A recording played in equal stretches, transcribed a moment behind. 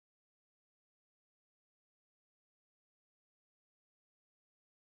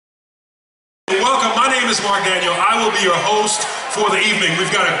is Mark Daniel. I will be your host for the evening.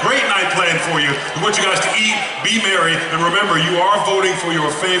 We've got a great night planned for you. We want you guys to eat, be merry, and remember, you are voting for your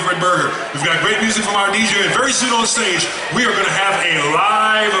favorite burger. We've got great music from our DJ, and very soon on stage, we are going to have a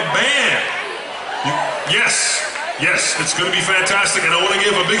live band. Yes, it's going to be fantastic, and I want to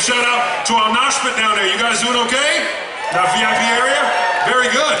give a big shout out to our nosh pit down there. You guys doing okay? That VIP area?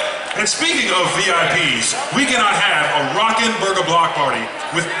 Very good. And speaking of VIPs, we cannot have a Rockin Burger Block Party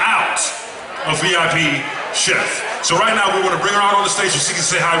without a VIP chef. So right now we want to bring her out on the stage so she can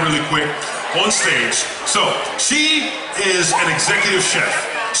say hi really quick on stage. So she is an executive chef.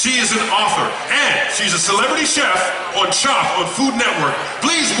 She is an author, and she's a celebrity chef on Chop on Food Network.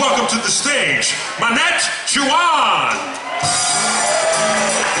 Please welcome to the stage, Maneet Chauhan.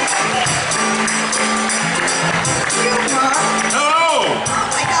 Hello. Oh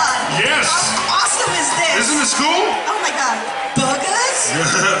my God. Yes. How awesome is this? Isn't this cool? Oh my God. Burgers?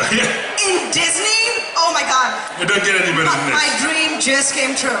 Yeah. In Disney? Oh my God. It doesn't get any better than this. My dream just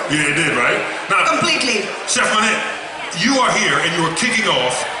came true. Yeah, it did, right? Now, completely. Chef Maneet, you are here and you are kicking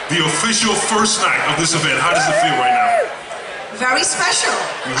off the official first night of this event. How does it feel right now? Very special.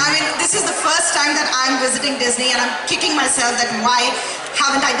 I mean, this is the first time that I'm visiting Disney, and I'm kicking myself that why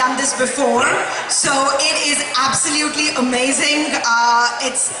haven't I done this before? So it is absolutely amazing.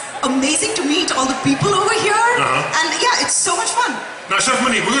 It's amazing to meet all the people over here. And yeah, it's so much fun. Now, Chef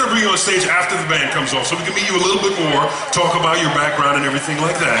Maneet, we're going to bring you on stage after the band comes off so we can meet you a little bit more, talk about your background and everything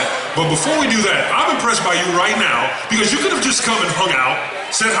like that. But before we do that, I'm impressed by you right now because you could have just come and hung out,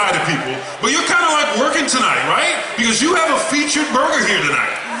 said hi to people, but you're kind of like working tonight, right? Because you have a featured burger here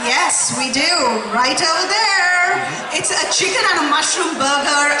tonight. Yes, we do. Right over there. It's a chicken and a mushroom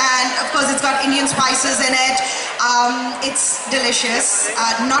burger, and of course it's got Indian spices in it. It's delicious.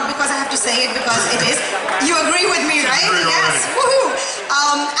 Not because I have to say it, because it is. You agree with me, right? Yes. Woohoo!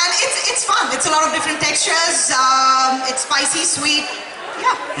 And it's fun. It's a lot of different textures. It's spicy, sweet.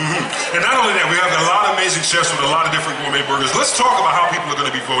 Yeah. And not only that, we have a lot of amazing chefs with a lot of different gourmet burgers. Let's talk about how people are going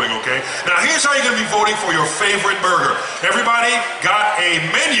to be voting, okay? Now, here's how you're going to be voting for your favorite burger. Everybody got a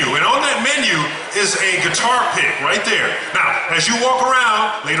menu, and on that menu is a guitar pick right there. Now, as you walk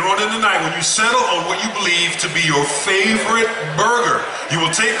around later on in the night, when you settle on what you believe to be your favorite burger, you will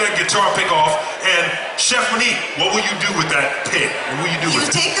take that guitar pick off, and Chef Maneet, what will you do with that pick? What will you do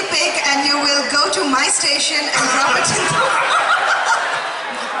with it? You take the pick, and you will go to my station and drop it in the...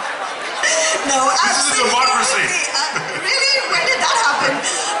 No, this is a democracy. Really? When did that happen?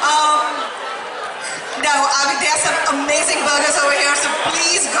 No, I mean, there are some amazing burgers over here, so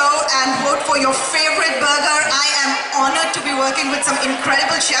please go and vote for your favorite burger. I am honored to be working with some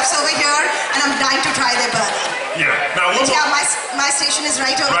incredible chefs over here, and I'm dying to try their burger. Yeah. Now, yeah, my station is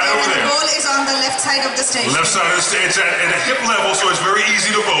right over there, and the bowl is on the left side of the station. Left side of the stage, at a hip level, so it's very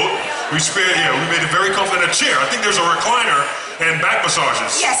easy to vote. We made it very comfortable. In a chair, I think there's a recliner and back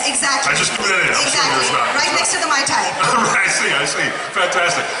massages. Yes, exactly. I just put that in. Exactly. Right next to the Mai Tai. Right, I see.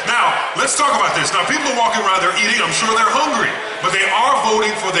 Fantastic. Now, let's talk about this. Now, people are walking around, they're eating, I'm sure they're hungry, but they are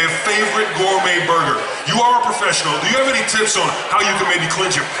voting for their favorite gourmet burger. You are a professional. Do you have any tips on how you can maybe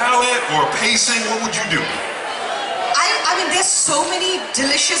cleanse your palate or pacing? What would you do? I mean, there's so many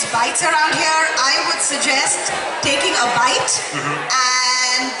delicious bites around here. I would suggest taking a bite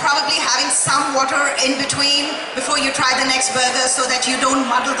and probably having some water in between before you try the next burger so that you don't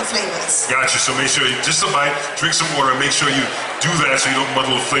muddle the flavors. Gotcha. So make sure you just a bite, drink some water, and make sure you do that so you don't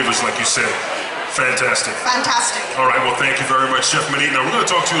muddle the flavors like you said. Fantastic. Fantastic. All right, well, thank you very much, Chef Maneet. Now, we're going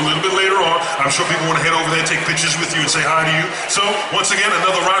to talk to you a little bit later on. I'm sure people want to head over there, take pictures with you, and say hi to you. So, once again,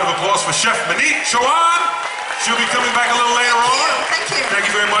 another round of applause for Chef Maneet Chauhan. She'll be coming back a little later on. Thank you. Thank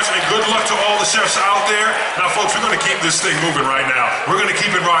you very much, and good luck to all the chefs out there. Now, folks, we're going to keep this thing moving right now. We're going to keep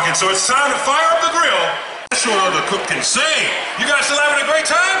it rocking. So it's time to fire up the grill. Sure the cook can sing. You guys still having a great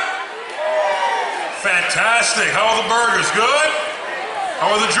time? Fantastic. How are the burgers? Good?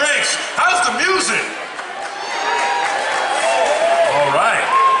 How are the drinks? How's the music? All right.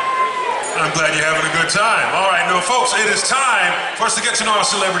 I'm glad you're having a good time. All right, now, folks, it is time for us to get to know our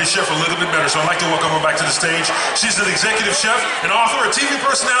celebrity chef a little bit better. So I'd like to welcome her back to the stage. She's an executive chef, an author, a TV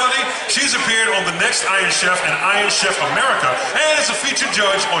personality. She's appeared on The Next Iron Chef and Iron Chef America, and is a featured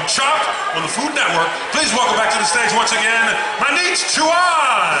judge on Chopped on the Food Network. Please welcome back to the stage once again, Maneet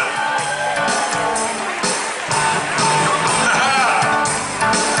Chauhan.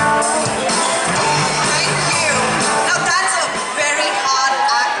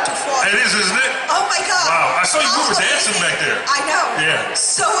 I saw you were dancing back there. I know. Yeah.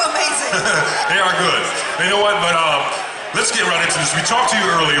 So amazing. They are good. You know what? But let's get right into this. We talked to you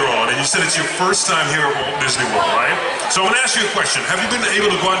earlier on, and you said it's your first time here at Walt Disney World, right? So I'm going to ask you a question. Have you been able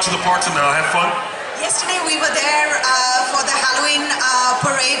to go out to the parks and have fun? Yesterday we were there for the Halloween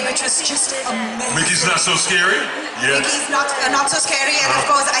parade, which was just amazing. Mickey's Not So Scary? Yeah. Mickey's not so scary, and of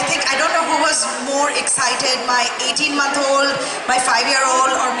course, I don't know who was more excited, my 18-month-old, my 5-year-old,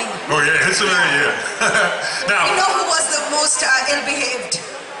 or me. Oh yeah, it's yeah. Now, You know who was the most ill-behaved?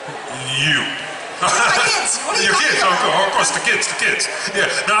 you. My kids. What are you Your talking kids, about? of course, the kids. Yeah.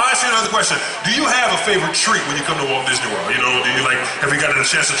 Now, I'll ask you another question. Do you have a favorite treat when you come to Walt Disney World? You know, have you gotten a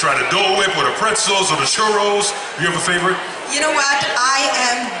chance to try the Dole Whip or the pretzels or the churros? Do you have a favorite? You know what? I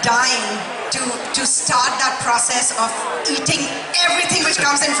am dying to start that process of eating everything which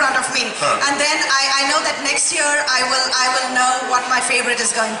comes in front of me. And then I know that next year I will know what my favorite is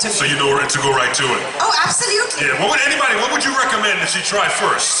going to be. So you know to go right to it. Oh, absolutely. Yeah. What would you recommend that she try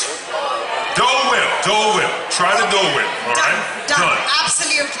first? Dole Whip. Try the Dole Whip. All right. Done.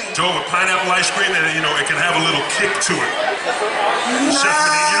 Absolutely. Dole Whip, pineapple ice cream, and it can have a little kick to it. Nice. Chef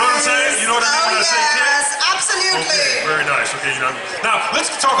Maneet, you know what I'm saying? You know what I mean when I say kick? Yes, absolutely. Okay, very nice. Okay, now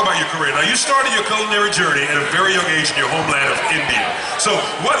let's talk about your career. Now you started your culinary journey at a very young age in your homeland of India. So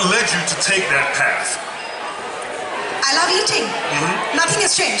what led you to take that path? I love eating. Nothing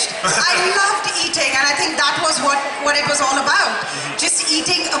has changed. I loved eating, and I think that was what it was all about. Just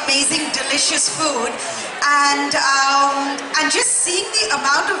eating amazing, delicious food, and just seeing the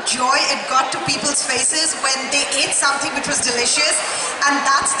amount of joy it got to people's faces when they ate something which was delicious. And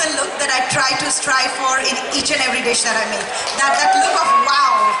that's the look that I try to strive for in each and every dish that I make. That look of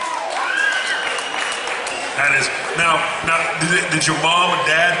wow. That is now. Did your mom and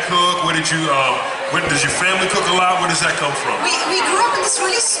dad cook? Where did you? Does your family cook a lot? Where does that come from? We grew up in this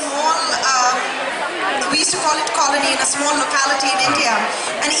really small. We used to call it colony, in a small locality in India,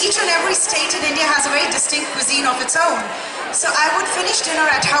 and each and every state in India has a very distinct cuisine of its own. So I would finish dinner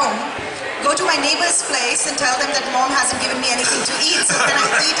at home, go to my neighbor's place and tell them that mom hasn't given me anything to eat, so can I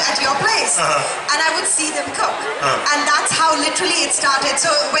eat at your place? And I would see them cook. And that's how literally it started.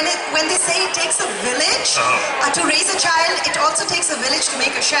 So when they say it takes a village to raise a child, it also takes a village to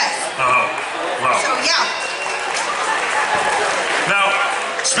make a chef. Wow. So yeah. Now,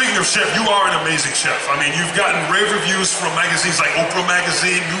 speaking of chef, you are an amazing chef. I mean, you've gotten rave reviews from magazines like Oprah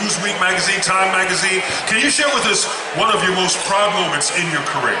Magazine, Newsweek Magazine, Time Magazine. Can you share with us one of your most proud moments in your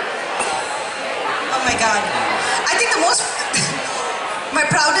career? Oh my God. I think my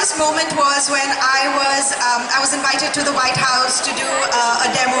proudest moment was when I was invited to the White House to do a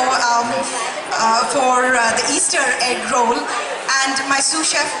demo for the Easter egg roll, and my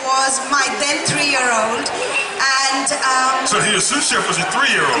sous chef was my then 3-year-old, and so your sous chef was your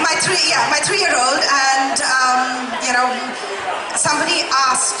 3-year-old. My 3-year-old, and somebody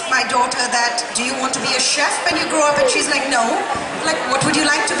asked my daughter that, do you want to be a chef when you grow up? And she's like, no. Like, what would you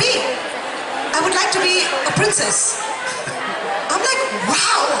like to be? I would like to be a princess. I'm like,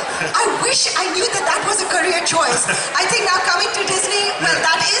 wow, I wish I knew that was a career choice. I think now coming to Disney, well,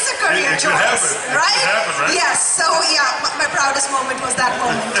 that is a career choice, right? It could happen, right? Yes, so yeah, my proudest moment was that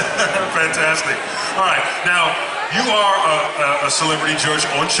moment. Fantastic. All right, now, you are a celebrity judge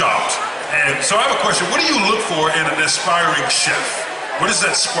on Chopped, and so I have a question. What do you look for in an aspiring chef? What is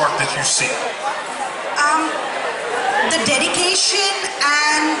that spark that you see? The dedication,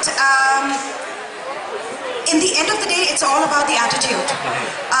 and in the end of the day, it's all about the attitude.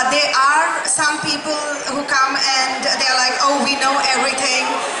 There are some people who come and they're like, oh, we know everything.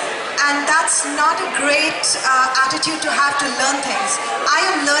 And that's not a great attitude to have to learn things.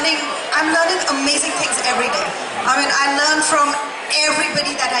 I'm learning amazing things every day. I mean, I learn from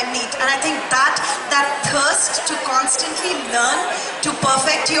everybody that I meet. And I think that thirst to constantly learn, to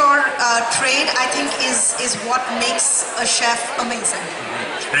perfect your trade, I think is what makes a chef amazing.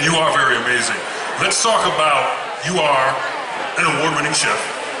 And you are very amazing. Let's talk about, you are an award-winning chef,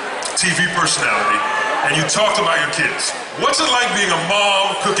 TV personality, and you talked about your kids. What's it like being a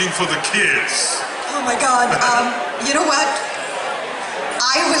mom cooking for the kids? Oh my God, you know what?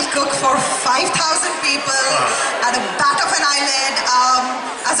 I will cook for 5,000 people at the back of an island,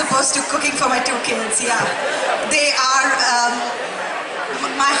 as opposed to cooking for my 2 kids, yeah. They are,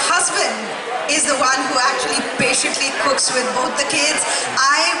 my husband is the one who actually patiently cooks with both the kids.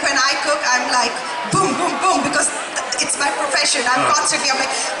 When I cook, I'm like, boom, boom, boom, because it's my profession. I'm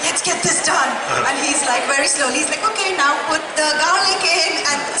like, let's get this done. And he's like, very slowly, he's like, okay, now put the garlic in.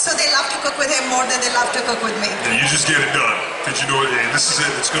 And so they love to cook with him more than they love to cook with me. Yeah, you just get it done. Because you know, this is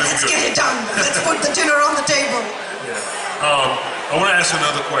it, it's going to be good. Let's get it done. Let's put the dinner on the table. Yeah. I want to ask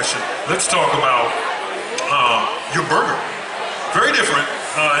another question. Let's talk about your burger. Very different,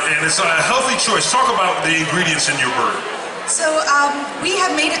 and it's a healthy choice. Talk about the ingredients in your burger. So we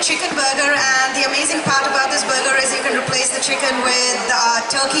have made a chicken burger, and the amazing part about this burger is you can replace the chicken with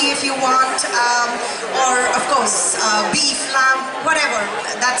turkey if you want, or of course beef, lamb, whatever.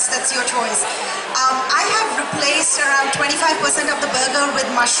 That's your choice. I have replaced around 25% of the burger with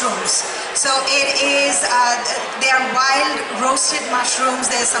mushrooms. So it is, they are wild roasted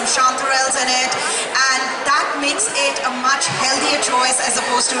mushrooms. There's some chanterelles in it, and that makes it a much healthier choice as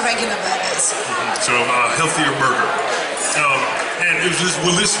opposed to regular burgers. So a healthier burger. And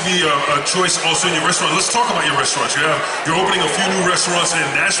will this be a choice also in your restaurant? Let's talk about your restaurants. You're opening a few new restaurants in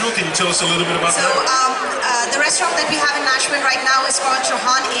Nashville. Can you tell us a little bit about that? The restaurant that we have in Nashville right now is called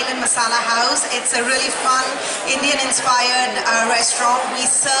Chauhan Masala House. It's a really fun Indian-inspired restaurant. We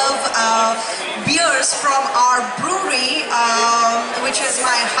serve beers from our brewery, which is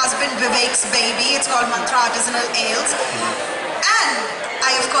my husband Vivek's baby. It's called Mantra Artisanal Ales. And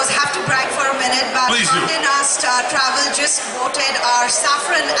I, of course, have to brag for a minute, but Condé Nast Travel just voted our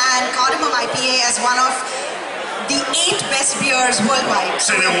Saffron and Cardamom IPA as one of the 8 best beers worldwide.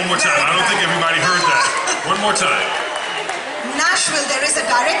 Say that one more time. I don't think everybody heard that. One more time. Nashville, there is a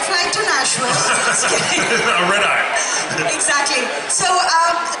direct flight to Nashville. Just kidding. A red eye. Exactly. So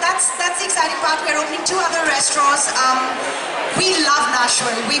that's the exciting part. We're opening 2 other restaurants. We love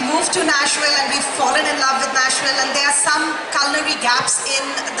Nashville. We moved to Nashville and we've fallen in love with Nashville, and there are some culinary gaps in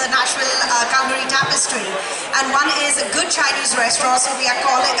the Nashville culinary tapestry. And one is a good Chinese restaurant. So we are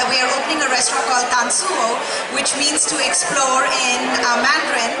opening a restaurant called Tansuo, which means to explore in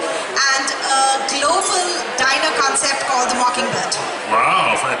Mandarin, and a global diner concept called the Mockingbird.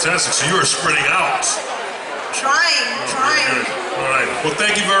 Wow, fantastic. So you are spreading out. Trying. All right. Well,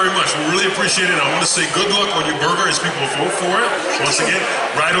 thank you very much. We really appreciate it. I want to say good luck on your burger as people vote for it. Once again,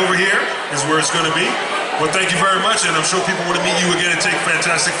 right over here is where it's going to be. Well, thank you very much, and I'm sure people want to meet you again and take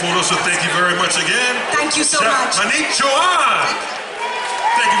fantastic photos, so thank you very much again. Thank you so much. Chef Maneet Chauhan.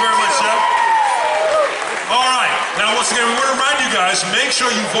 Thank you very much, Chef. All right. Now, once again, we want to remind you guys, make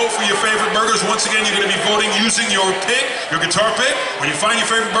sure you vote for your favorite burgers. Once again, you're going to be voting using your pick, your guitar pick. When you find your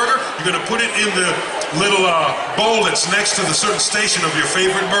favorite burger, you're going to put it in the little bowl that's next to the certain station of your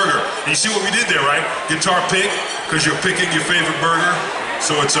favorite burger. And you see what we did there, right? Guitar pick, because you're picking your favorite burger.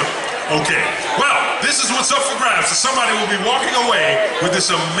 So it's okay. Well, this is what's up for grabs. So somebody will be walking away with this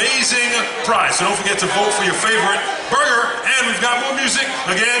amazing prize. So don't forget to vote for your favorite burger. And we've got more music.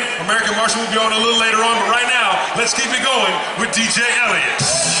 Again, American Marshall will be on a little later on. But right now, let's keep it going with DJ Elliott.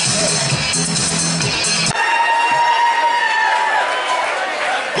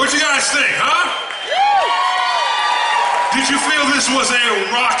 What you guys think, huh? Did you feel this was a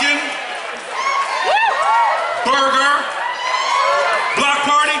rockin' burger block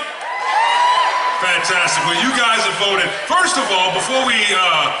party? Fantastic. Well, you guys have voted. First of all, before we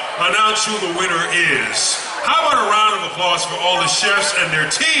announce who the winner is, how about a round of applause for all the chefs and their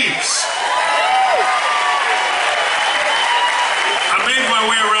teams? I made my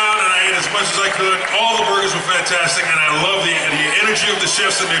way around and I ate as much as I could. All the burgers were fantastic, and I love the energy of the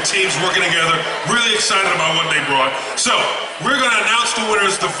chefs and their teams working together. Really excited about what they brought. So, we're going to announce the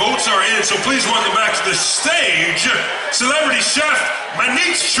winners. The votes are in, so please welcome back to the stage, celebrity chef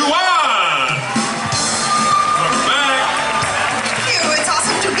Maneet Chauhan. Welcome back. Thank you. It's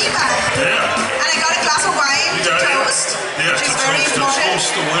awesome to be back. Yeah. And I got a glass of wine to toast, which is very important. To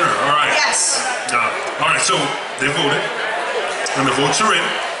toast the winner. All right. Yes. All right, so they voted, and the votes are in.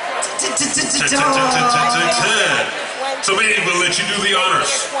 So maybe we'll let you do the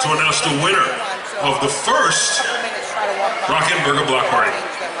honors to announce the winner of the first Rockin Burger Block Party.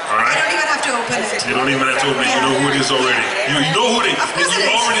 All right? I don't even have to open it. You don't even have to open it. You know who it is already. You know who it is. Of course it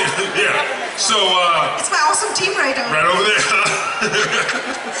is. Already, yeah. So, it's my awesome team right over right over there.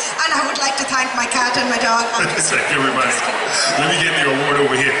 And I would like to thank my cat and my dog. Thank everybody. Let me get the award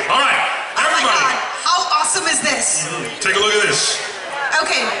over here. All right, everybody. Oh my God, how awesome is this? Take a look at this.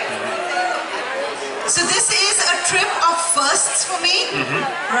 Okay. So this is a trip of firsts for me,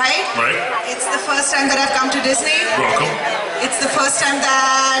 right? Right. It's the first time that I've come to Disney. Welcome. It's the first time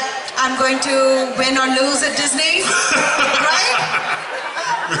that I'm going to win or lose at Disney, right?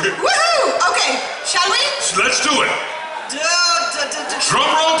 Woohoo! Okay, shall we? Let's do it.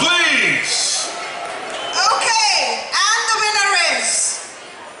 Drum roll, please. Okay, and the winner is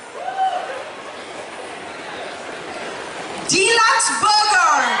Deluxe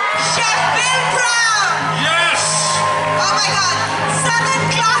Burger, Chef Bill Brown. Yes. Oh my God, Southern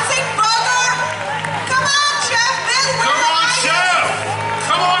Classic Burger. Come on, Chef Bill. Come on, Chef.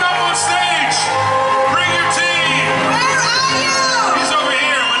 Come on up on stage. Bring your team. Where are you? He's over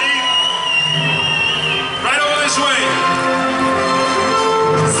here, Maneet. Right over this way.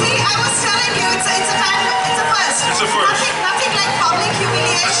 See, I was telling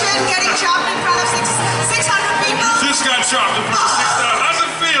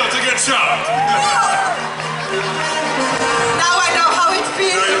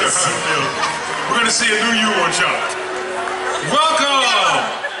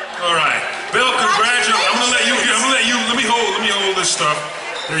stuff.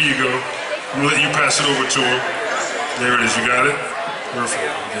 There you go. We'll let you pass it over to him. There it is. You got it? Perfect.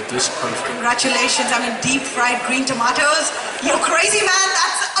 Get this perfect. Congratulations. I mean, deep fried green tomatoes. You're crazy, man.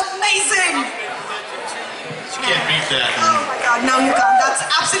 That's amazing. You can't beat that. Oh my God. No, you can't. That's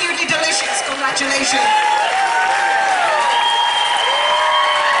absolutely delicious. Congratulations.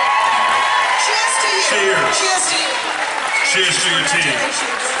 Cheers to you. Cheers. Cheers to you. Cheers to your team.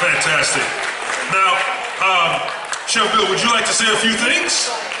 Fantastic. Now, Chef Bill, would you like to say a few things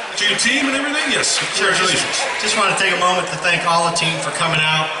to your team and everything? Yes. Congratulations. Just want to take a moment to thank all the team for coming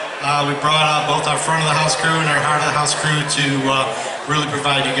out. We brought out both our front of the house crew and our heart of the house crew to really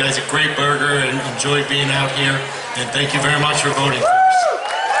provide you guys a great burger and enjoy being out here. And thank you very much for voting for us.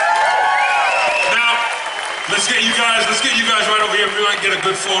 Now, let's get you guys right over here. If we might get a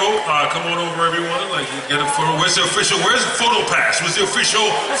good photo, come on over, everyone. Like, get a photo. Where's the photo pass? Where's the official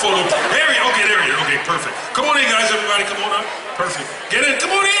photo? There you okay, there you okay, perfect. Come on in, guys, everybody, come on up. Perfect. Get in, come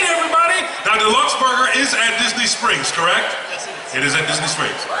on in, everybody. Now, Deluxe Burger is at Disney Springs, correct? Yes, it is at Disney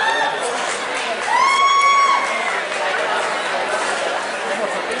Springs.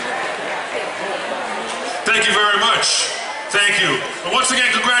 Thank you very much. Thank you. And once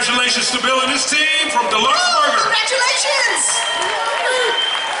again, congratulations to Bill and his team from Deluxe Burger. Congratulations.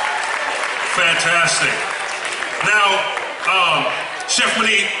 Fantastic. Now, Chef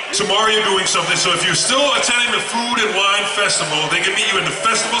Maneet, tomorrow you're doing something, so if you're still attending the Food and Wine Festival, they can meet you in the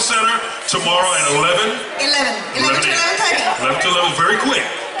Festival Center tomorrow at 11 to 11:30. 11 to 11, very quick,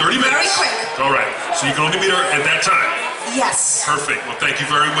 30 minutes. Very quick. All right, so you can only meet her at that time. Yes. Perfect. Well, thank you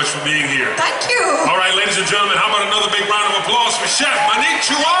very much for being here. Thank you. All right, ladies and gentlemen, how about another big round of applause for Chef Maneet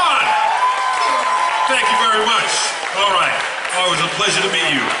Chauhan? Thank you very much. All right. Oh, it was a pleasure to meet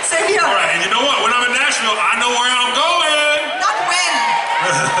you. Same here. All right, and you know what? When I'm in Nashville, I know where I'm going. Not when.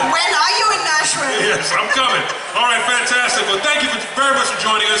 When are you in Nashville? Yes, I'm coming. All right, fantastic. Well, thank you very much for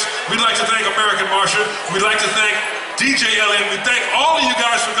joining us. We'd like to thank American Martian. We'd like to thank DJ Elliott. We thank all of you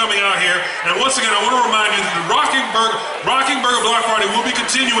guys for coming out here. And once again, I want to remind you that the Rockin Burger Block Party will be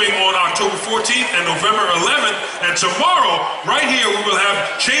continuing on October 14th and November 11th. And tomorrow, right here, we will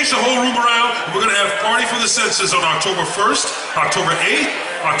have changed the whole room around. We're going to have Party for the Senses on October 1st, October 8th,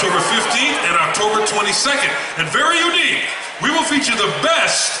 October 15th, and October 22nd. And very unique, we will feature the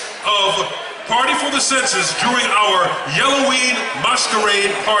best of Party for the Senses during our Yelloween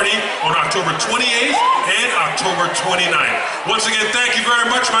Masquerade Party on October 28th and October 29th. Once again, thank you very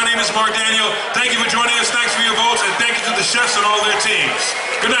much. My name is Mark Daniel. Thank you for joining us. Thanks for your votes. And thank you to the chefs and all their teams.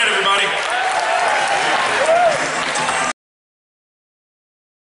 Good night,